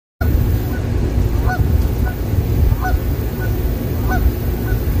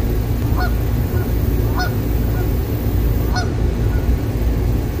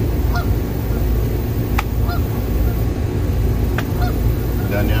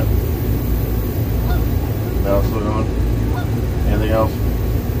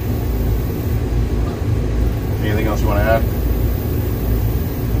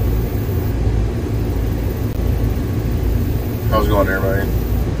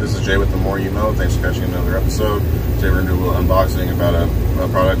This is Jay with The More You Know. Thanks for catching another episode. Today we're going to do a little unboxing about a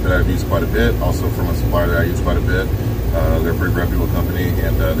product that I've used quite a bit, also from a supplier that I use quite a bit. They're a pretty reputable company,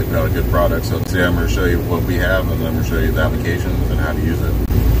 and they've got a good product. So today I'm going to show you what we have, and then I'm going to show you the applications and how to use it.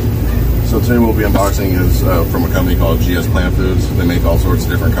 So today what we'll be unboxing is from a company called GS Plant Foods. They make all sorts of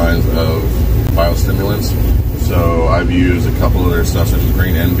different kinds of biostimulants. So I've used a couple of their stuff, such as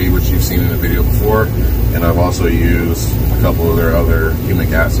Green Envy, which you've seen in the video before, and I've also used a couple of their other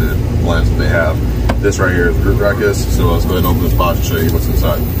humic acid blends that they have. This right here is Ruckus, so let's go ahead and open this box and show you what's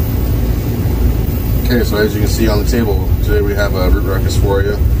inside. Okay, so as you can see on the table, today we have a Root Ruckus for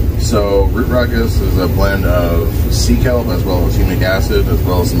you. So Root Ruckus is a blend of sea kelp as well as humic acid, as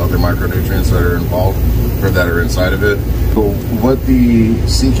well as some other micronutrients that are involved, or that are inside of it. So what the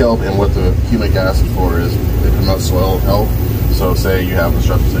sea kelp and what the humic acid for is, it promotes soil health. So say you have a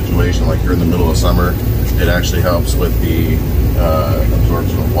stressful situation, like you're in the middle of summer, it actually helps with the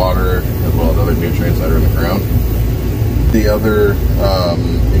absorption of water, as well as other nutrients that are in the ground. The other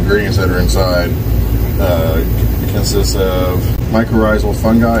ingredients that are inside consists of mycorrhizal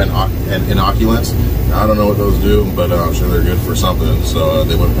fungi and inoculants. Now, I don't know what those do, but I'm sure they're good for something, so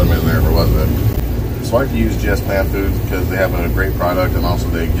they wouldn't put them in there if it wasn't. So I like to use GS Plant Foods because they have a great product, and also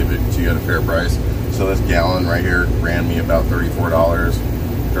they give it to you at a fair price. So this gallon right here ran me about $34,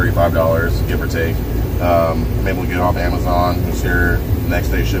 $35, give or take. I'm able to get it off Amazon. It's here next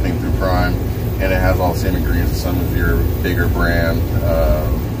day shipping through Prime, and it has all the same ingredients as some of your bigger brand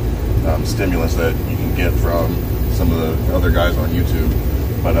stimulants that you can get from some of the other guys on YouTube.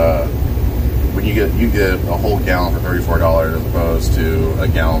 But when you get a whole gallon for $34 as opposed to a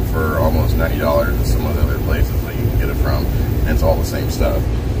gallon for almost $90 at some of the other places that you can get it from, and it's all the same stuff.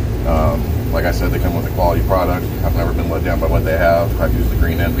 Like I said, they come with a quality product. I've never been let down by what they have. I've used the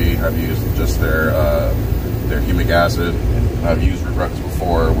Green Envy. I've used just their humic acid. I've used Root Ruckus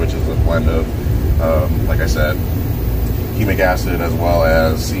before, which is a blend of, like I said, humic acid as well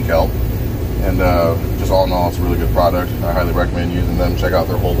as sea kelp. And just all in all, it's a really good product. I highly recommend using them. Check out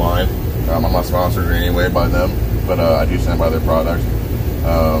their whole line. I'm not sponsored in any way by them, but I do stand by their product.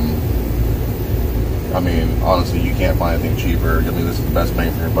 I mean, honestly, you can't find anything cheaper. I mean, this is the best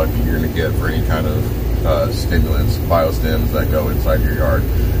bang for your buck that you're going to get for any kind of stimulants, biostims that go inside your yard.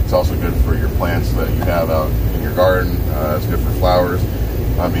 It's also good for your plants that you have out in your garden. It's good for flowers.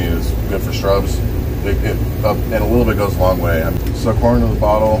 I mean, it's good for shrubs. And a little bit goes a long way. So according to the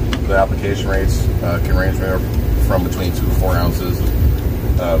bottle, the application rates can range from between 2 to 4 ounces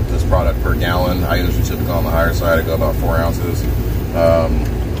of this product per gallon. I usually typically on the higher side, I go about 4 ounces.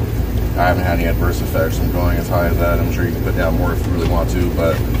 I haven't had any adverse effects from going as high as that. I'm sure you can put down more if you really want to,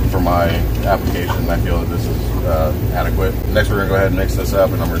 but for my application, I feel that this is adequate. Next, we're going to go ahead and mix this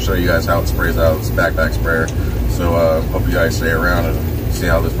up, and I'm going to show you guys how it sprays out. It's a backpack sprayer. So hope you guys stay around and see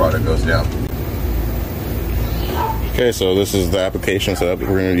how this product goes down. Okay, so this is the application setup that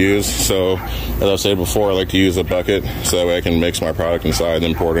we're going to use. So, as I've said before, I like to use a bucket so that way I can mix my product inside and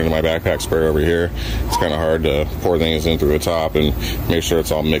then pour it into my backpack sprayer over here. It's kind of hard to pour things in through the top and make sure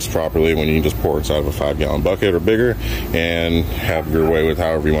it's all mixed properly when you can just pour it inside of a 5-gallon bucket or bigger and have your way with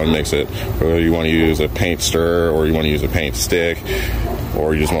however you want to mix it. Whether you want to use a paint stirrer or you want to use a paint stick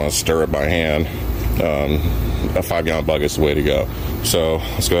or you just want to stir it by hand, a 5-gallon bucket is the way to go. So,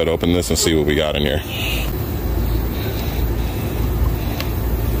 let's go ahead and open this and see what we got in here.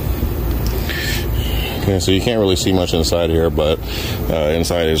 Okay, so you can't really see much inside here, but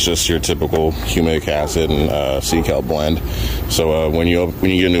inside is just your typical humic acid and sea kelp blend. So when you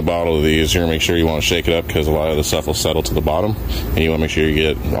get a new bottle of these, you're gonna make sure you want to shake it up because a lot of the stuff will settle to the bottom, and you want to make sure you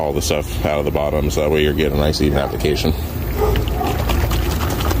get all the stuff out of the bottom, so that way you're getting a nice even application.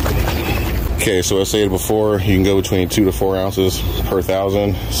 Okay, so as I stated before, you can go between 2 to 4 ounces per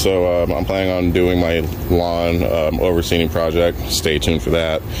 1,000. So I'm planning on doing my lawn overseeding project. Stay tuned for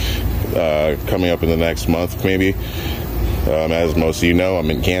that. Coming up in the next month, maybe. As most of you know, I'm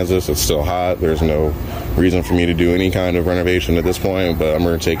in Kansas. It's still hot. There's no reason for me to do any kind of renovation at this point, but I'm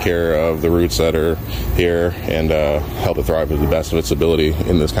going to take care of the roots that are here and help it thrive to the best of its ability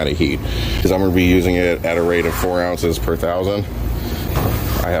in this kind of heat. Because I'm going to be using it at a rate of 4 ounces per 1,000.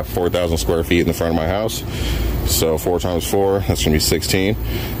 I have 4,000 square feet in the front of my house. So 4 times 4, that's going to be 16.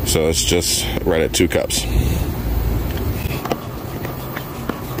 So it's just right at 2 cups.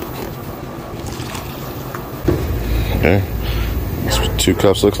 Okay, that's what 2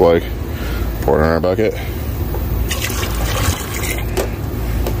 cups looks like. Pour it in our bucket.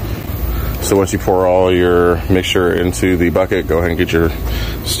 So once you pour all your mixture into the bucket, go ahead and get your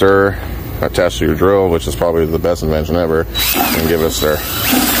stir attached to your drill, which is probably the best invention ever, and give it a stir.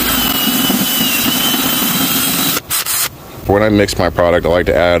 When I mix my product, I like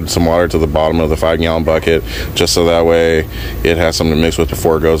to add some water to the bottom of the 5-gallon bucket, just so that way it has something to mix with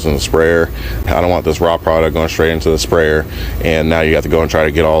before it goes in the sprayer. I don't want this raw product going straight into the sprayer, and now you have to go and try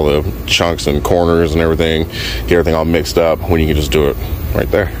to get all the chunks and corners and everything, get everything all mixed up, when you can just do it right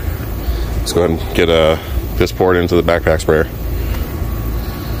there. Let's go ahead and get this poured into the backpack sprayer.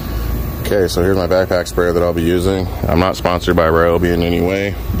 Okay, so here's my backpack sprayer that I'll be using. I'm not sponsored by Ryobi in any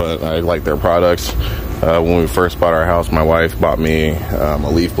way, but I like their products. When we first bought our house, my wife bought me a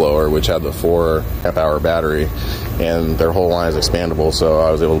leaf blower, which had the 4 amp-hour battery, and their whole line is expandable, so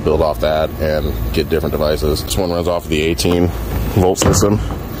I was able to build off that and get different devices. This one runs off of the 18-volt system.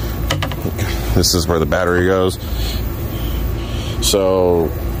 This is where the battery goes.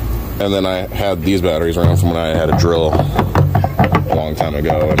 So, and then I had these batteries around from when I had a drill a long time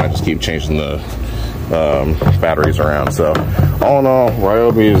ago, and I just keep changing the batteries around. So, all in all,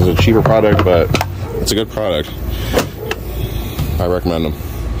 Ryobi is a cheaper product, but it's a good product. I recommend them.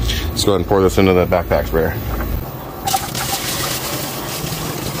 Let's go ahead and pour this into the backpack sprayer.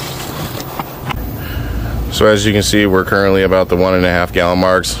 So as you can see, we're currently about the 1.5 gallon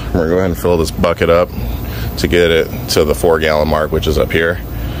marks. We're gonna go ahead and fill this bucket up to get it to the 4 gallon mark, which is up here.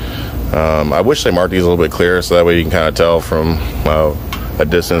 I wish they marked these a little bit clearer, so that way you can kind of tell from a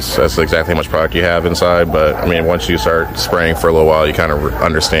distance that's exactly how much product you have inside. But I mean, once you start spraying for a little while, you kind of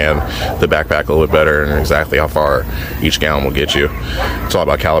understand the backpack a little bit better and exactly how far each gallon will get you. It's all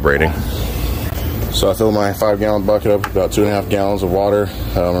about calibrating. So I filled my 5 gallon bucket up, about 2.5 gallons of water.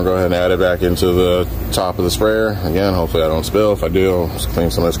 I'm gonna go ahead and add it back into the top of the sprayer. Again, hopefully I don't spill. If I do, I'll just clean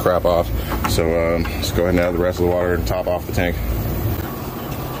some of this crap off. So let's go ahead and add the rest of the water and top off the tank.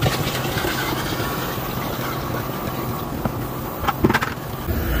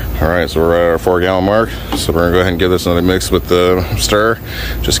 Alright, so we're at our 4 gallon mark. So we're going to go ahead and give this another mix with the stir.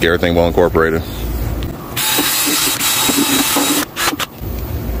 Just get everything well incorporated.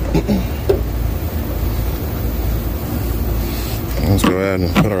 Let's go ahead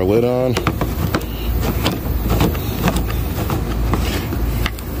and put our lid on.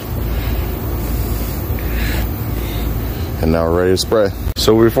 And now we're ready to spray.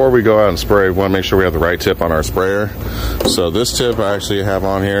 So before we go out and spray, we want to make sure we have the right tip on our sprayer. So this tip I actually have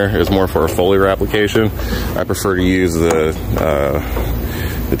on here is more for a foliar application. I prefer to use the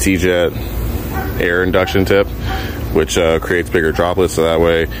T-Jet air induction tip, which creates bigger droplets, so that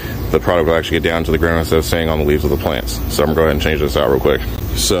way the product will actually get down to the ground instead of staying on the leaves of the plants. So I'm going to go ahead and change this out real quick.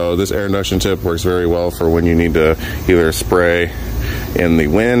 So this air induction tip works very well for when you need to either spray in the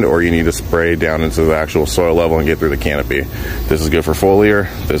wind or you need to spray down into the actual soil level and get through the canopy. This is good for foliar,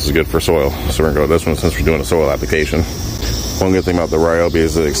 this is good for soil. So we're going to go with this one since we're doing a soil application. One good thing about the Ryobi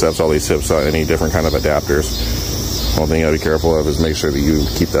is it accepts all these tips on any different kind of adapters. One thing you gotta be careful of is make sure that you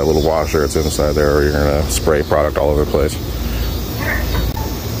keep that little washer that's inside there, or you're gonna spray product all over the place.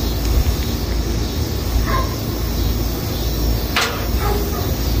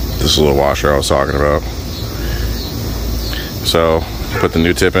 This little washer I was talking about. So put the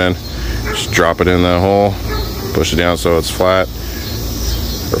new tip in, just drop it in that hole, push it down so it's flat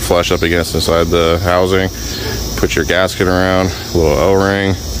or flush up against inside the housing. Put your gasket around, a little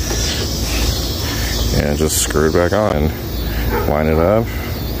O-ring, and just screw it back on and line it up.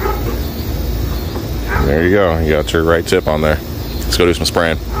 And there you go, you got your right tip on there. Let's go do some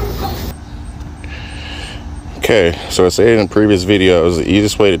spraying. Okay, so as stated in previous videos, the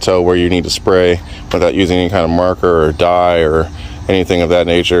easiest way to tell where you need to spray without using any kind of marker or dye or anything of that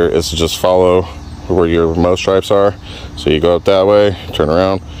nature is to just follow where your mow stripes are. So you go up that way, turn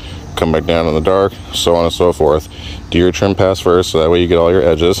around, come back down in the dark, so on and so forth. Do your trim pass first, so that way you get all your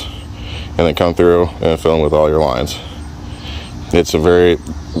edges, and then come through and fill in with all your lines. It's a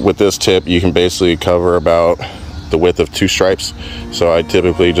with this tip, you can basically cover about the width of 2 stripes. So I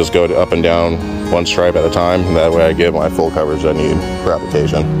typically just go up and down 1 stripe at a time, and that way I get my full coverage I need for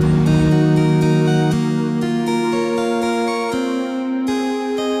application.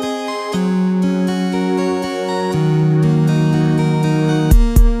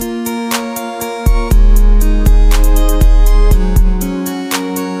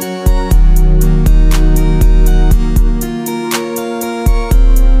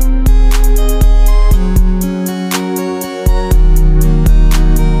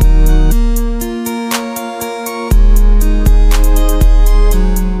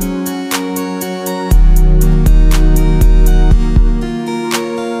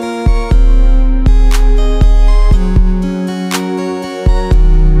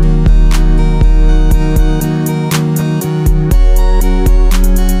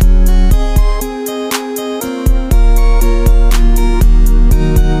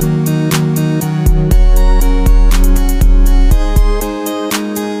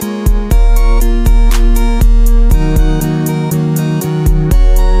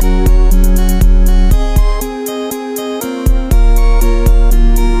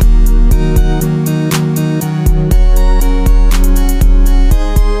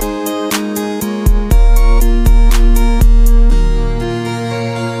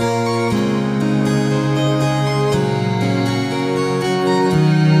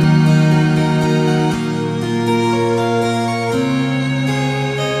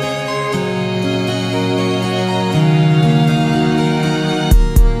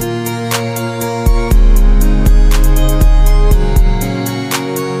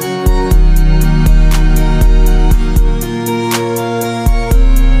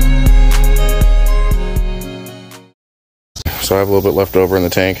 so I have a little bit left over in the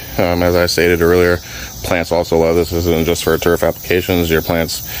tank. As I stated earlier, plants also love this. This isn't just for turf applications. Your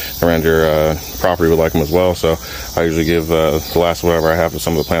plants around your property would like them as well. So I usually give the last whatever I have to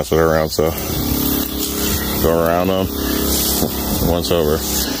some of the plants that are around. So go around them once over.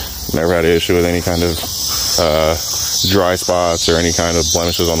 Never had an issue with any kind of dry spots or any kind of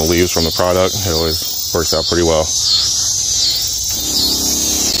blemishes on the leaves from the product. It always works out pretty well.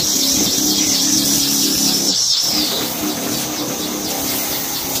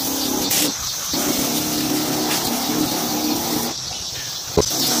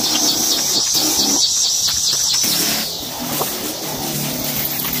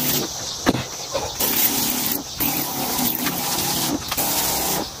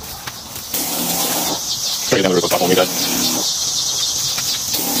 Down the Ruckus Humic.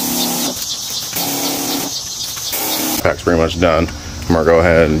 Pack's pretty much done. I'm gonna go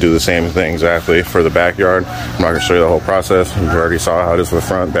ahead and do the same thing exactly for the backyard. I'm not gonna show you the whole process. You already saw how it is for the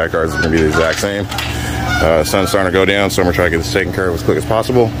front. Backyard is gonna be the exact same. Sun's starting to go down, so I'm gonna try to get this taken care of as quick as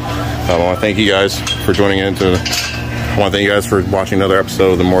possible. I want to thank you guys for joining in. I want to thank you guys for watching another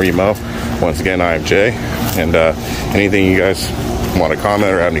episode of The More You Mow. Once again, I am Jay, and anything you guys want to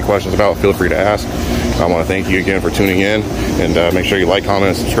comment or have any questions about, feel free to ask. I want to thank you again for tuning in, and make sure you like, comment,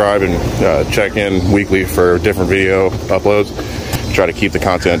 and subscribe, and check in weekly for different video uploads. Try to keep the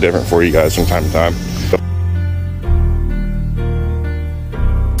content different for you guys from time to time.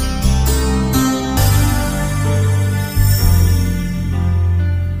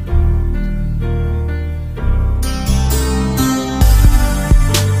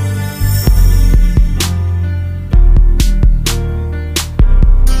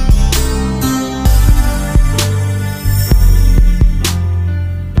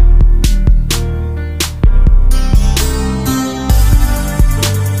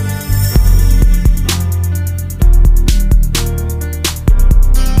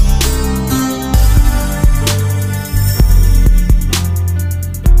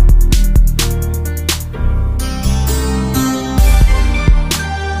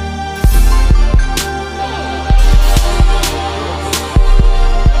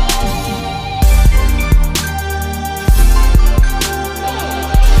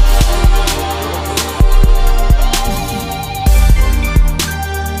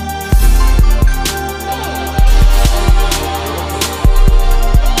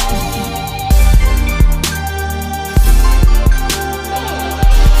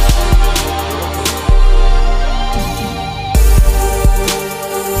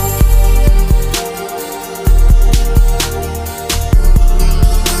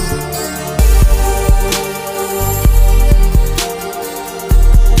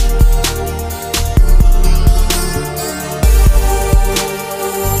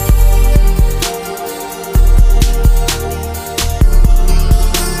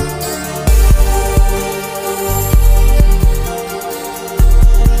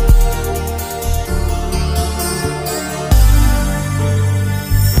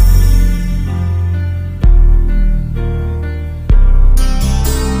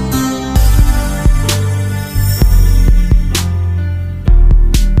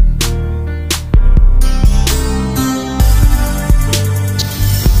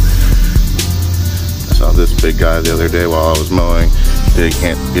 This big guy the other day while I was mowing.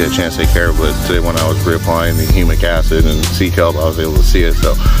 Can't get a chance to take care of it, but today when I was reapplying the humic acid and Sea Kelp, I was able to see it,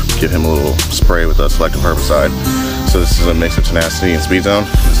 so give him a little spray with a selective herbicide. So this is a mix of tenacity and speed zone.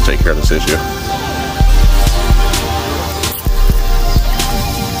 Let's take care of this issue.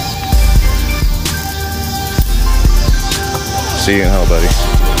 See you in hell, buddy.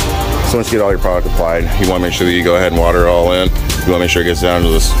 So once you get all your product applied, you want to make sure that you go ahead and water it all in. You want to make sure it gets down to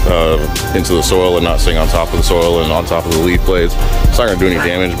this, into the soil and not sitting on top of the soil and on top of the leaf blades. It's not going to do any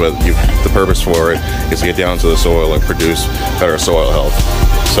damage, but the purpose for it is to get down to the soil and produce better soil health.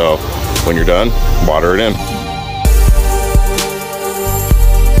 So when you're done, water it in.